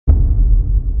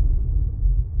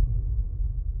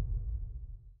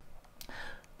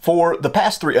For the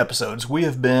past 3 episodes, we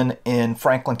have been in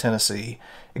Franklin, Tennessee,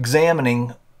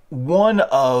 examining one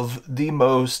of the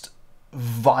most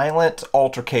violent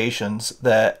altercations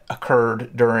that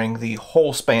occurred during the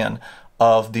whole span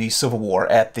of the Civil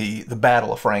War at the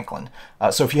Battle of Franklin.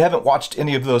 So if you haven't watched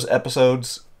any of those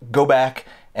episodes, go back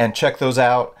and check those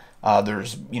out.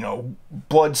 There's,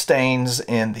 blood stains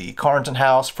in the Carnton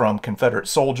house from Confederate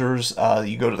soldiers.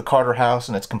 You go to the Carter house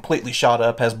and it's completely shot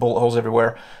up, has bullet holes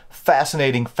everywhere.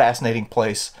 Fascinating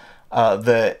place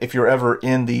that if you're ever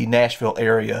in the Nashville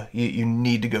area, you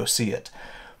need to go see it.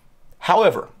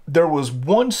 However, there was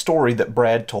one story that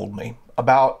Brad told me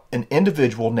about an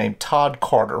individual named Todd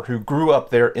Carter who grew up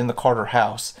there in the Carter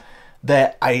house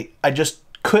that I just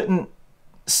couldn't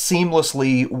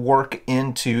seamlessly work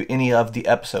into any of the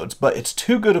episodes, but it's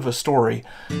too good of a story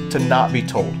to not be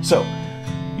told. So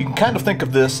you can kind of think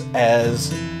of this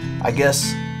as, I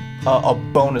guess, a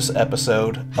bonus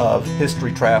episode of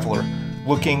History Traveler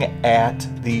looking at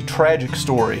the tragic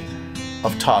story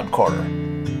of Todd Carter.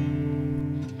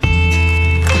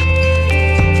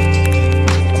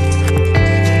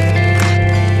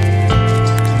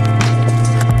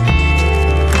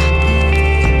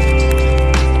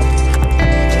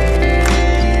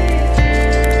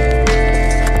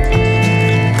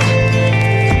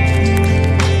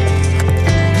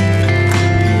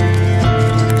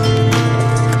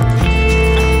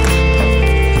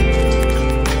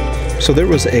 So there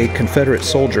was a Confederate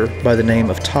soldier by the name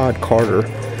of Todd Carter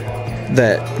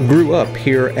that grew up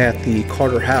here at the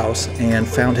Carter house and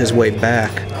found his way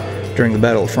back during the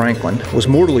Battle of Franklin, was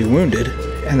mortally wounded,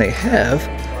 and they have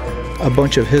a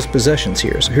bunch of his possessions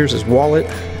here. So here's his wallet.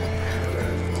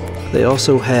 They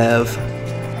also have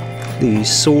the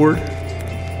sword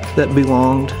that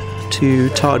belonged to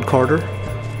Todd Carter,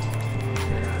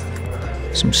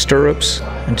 some stirrups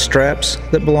and straps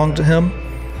that belonged to him.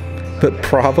 But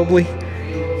probably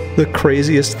the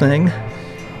craziest thing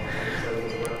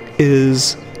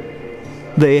is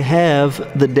they have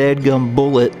the dadgum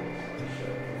bullet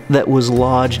that was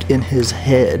lodged in his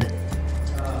head.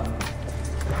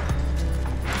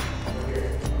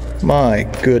 My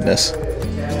goodness.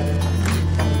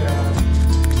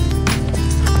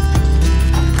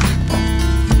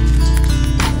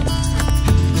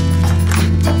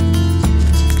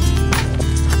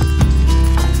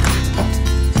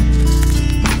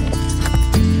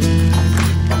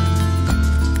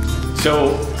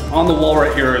 So on the wall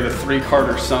right here are the 3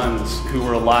 Carter sons who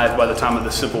were alive by the time of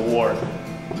the Civil War.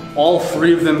 All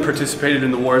 3 of them participated in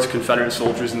the war as Confederate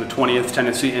soldiers in the 20th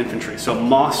Tennessee Infantry. So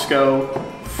Moscow,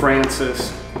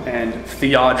 Francis, and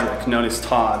Theodric, known as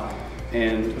Todd.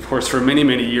 And of course, for many,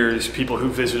 many years, people who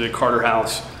visited Carter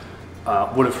House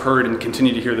would have heard and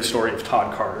continue to hear the story of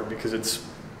Todd Carter because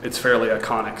it's fairly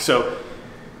iconic. So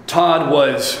Todd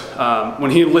was,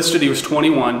 when he enlisted, he was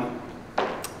 21.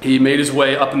 He made his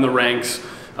way up in the ranks.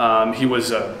 He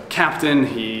was a captain.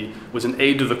 He was an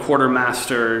aide to the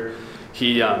quartermaster.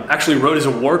 He actually wrote as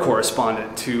a war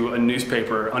correspondent to a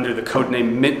newspaper under the code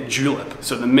name Mint Julep.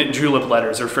 So the Mint Julep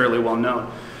letters are fairly well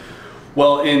known.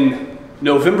 Well, in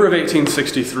November of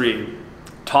 1863,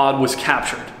 Todd was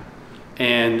captured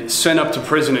and sent up to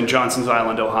prison in Johnson's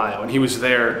Island, Ohio. And he was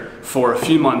there for a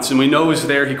few months. And we know he was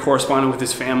there. He corresponded with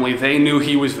his family. They knew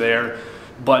he was there.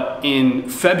 But in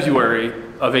February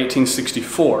of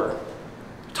 1864,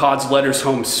 Todd's letters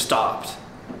home stopped.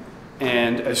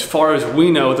 And as far as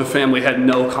we know, the family had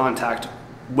no contact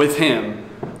with him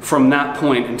from that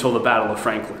point until the Battle of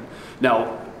Franklin.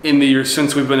 Now, in the years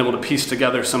since, we've been able to piece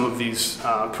together some of these,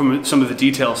 some of the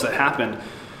details that happened.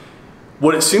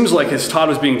 What it seems like is Todd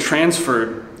was being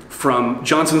transferred from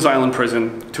Johnson's Island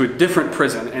prison to a different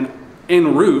prison, and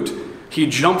en route, he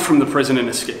jumped from the prison and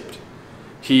escaped.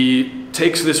 He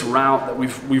takes this route that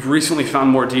we've recently found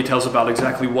more details about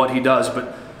exactly what he does,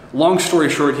 but long story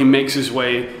short, he makes his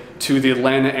way to the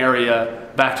Atlanta area,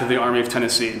 back to the Army of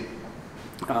Tennessee,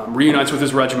 reunites with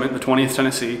his regiment, the 20th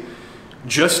Tennessee,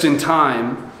 just in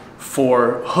time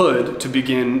for Hood to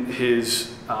begin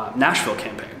his Nashville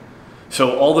campaign.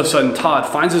 So all of a sudden,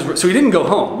 Todd finds so he didn't go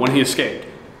home when he escaped.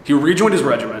 He rejoined his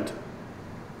regiment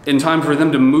in time for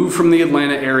them to move from the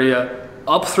Atlanta area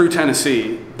up through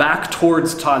Tennessee, back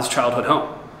towards Todd's childhood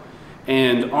home.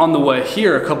 And on the way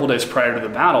here, a couple days prior to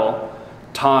the battle,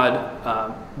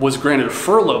 Todd was granted a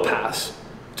furlough pass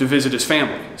to visit his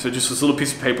family. So just this little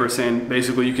piece of paper saying,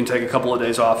 basically, you can take a couple of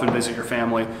days off and visit your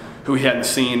family, who he hadn't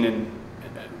seen, in,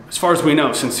 as far as we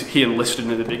know, since he enlisted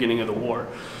in the beginning of the war.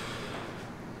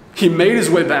 He made his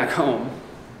way back home.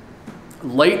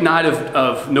 Late night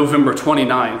of November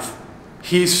 29th,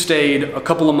 he stayed a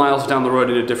couple of miles down the road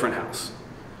in a different house.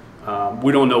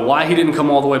 We don't know why he didn't come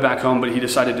all the way back home, but he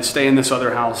decided to stay in this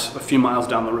other house a few miles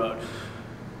down the road.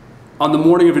 On the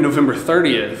morning of November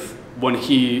 30th, when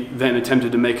he then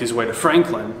attempted to make his way to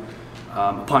Franklin,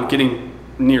 upon getting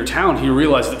near town, he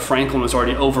realized that Franklin was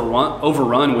already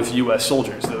overrun with U.S.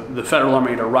 soldiers. The Federal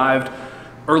Army had arrived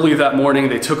early that morning.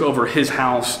 They took over his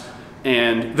house,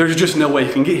 and there's just no way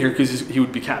he can get here because he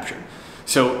would be captured.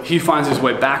 So he finds his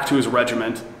way back to his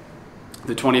regiment,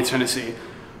 the 20th Tennessee,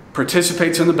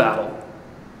 participates in the battle,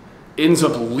 ends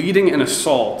up leading an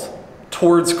assault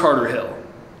towards Carter Hill,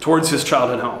 towards his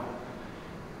childhood home.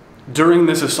 During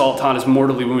this assault, Todd is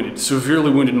mortally wounded, severely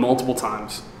wounded multiple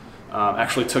times.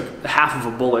 Actually took half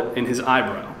of a bullet in his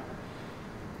eyebrow.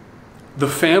 The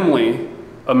family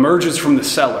emerges from the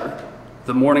cellar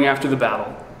the morning after the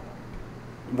battle,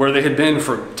 where they had been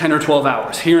for 10 or 12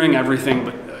 hours, hearing everything,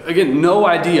 but again, no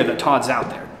idea that Todd's out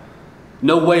there.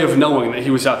 No way of knowing that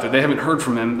he was out there. They haven't heard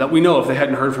from him, that we know of. They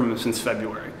hadn't heard from him since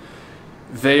February.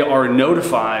 They are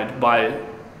notified by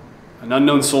an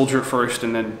unknown soldier at first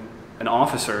and then an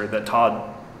officer that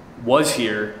Todd was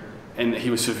here and that he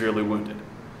was severely wounded.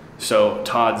 So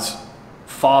Todd's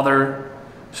father,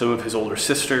 some of his older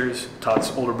sisters,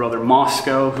 Todd's older brother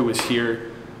Moscow, who was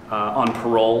here on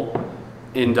parole,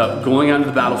 end up going out to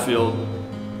the battlefield,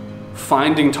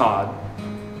 finding Todd,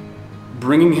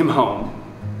 bringing him home.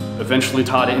 Eventually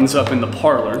Todd ends up in the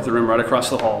parlor, the room right across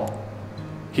the hall.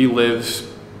 He lives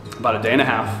about a day and a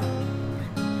half,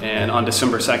 and on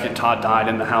December 2nd, Todd died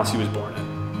in the house he was born in.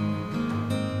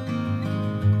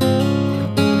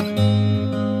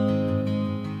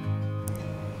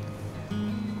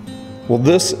 Well,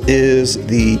 this is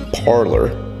the parlor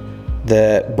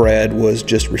that Brad was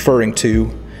just referring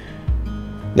to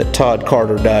that Todd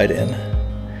Carter died in.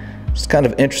 It's kind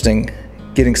of interesting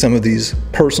getting some of these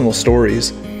personal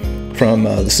stories from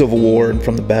the Civil War and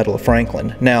from the Battle of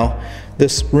Franklin. Now,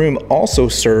 this room also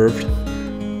served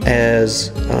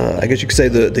as, I guess you could say,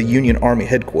 the Union Army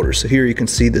headquarters. So here you can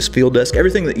see this field desk.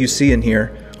 Everything that you see in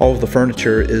here, all of the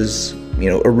furniture is,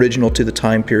 original to the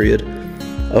time period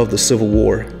of the Civil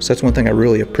War. So that's one thing I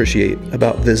really appreciate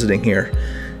about visiting here,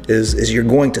 is you're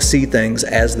going to see things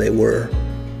as they were.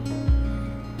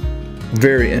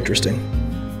 Very interesting.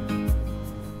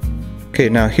 Okay,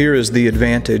 now here is the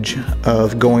advantage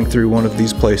of going through one of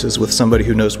these places with somebody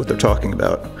who knows what they're talking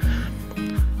about.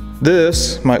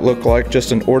 This might look like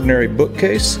just an ordinary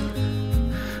bookcase,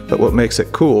 but what makes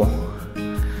it cool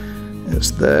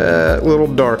is that little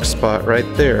dark spot right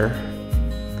there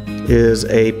is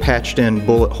a patched in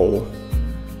bullet hole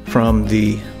from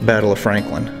the Battle of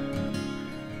Franklin.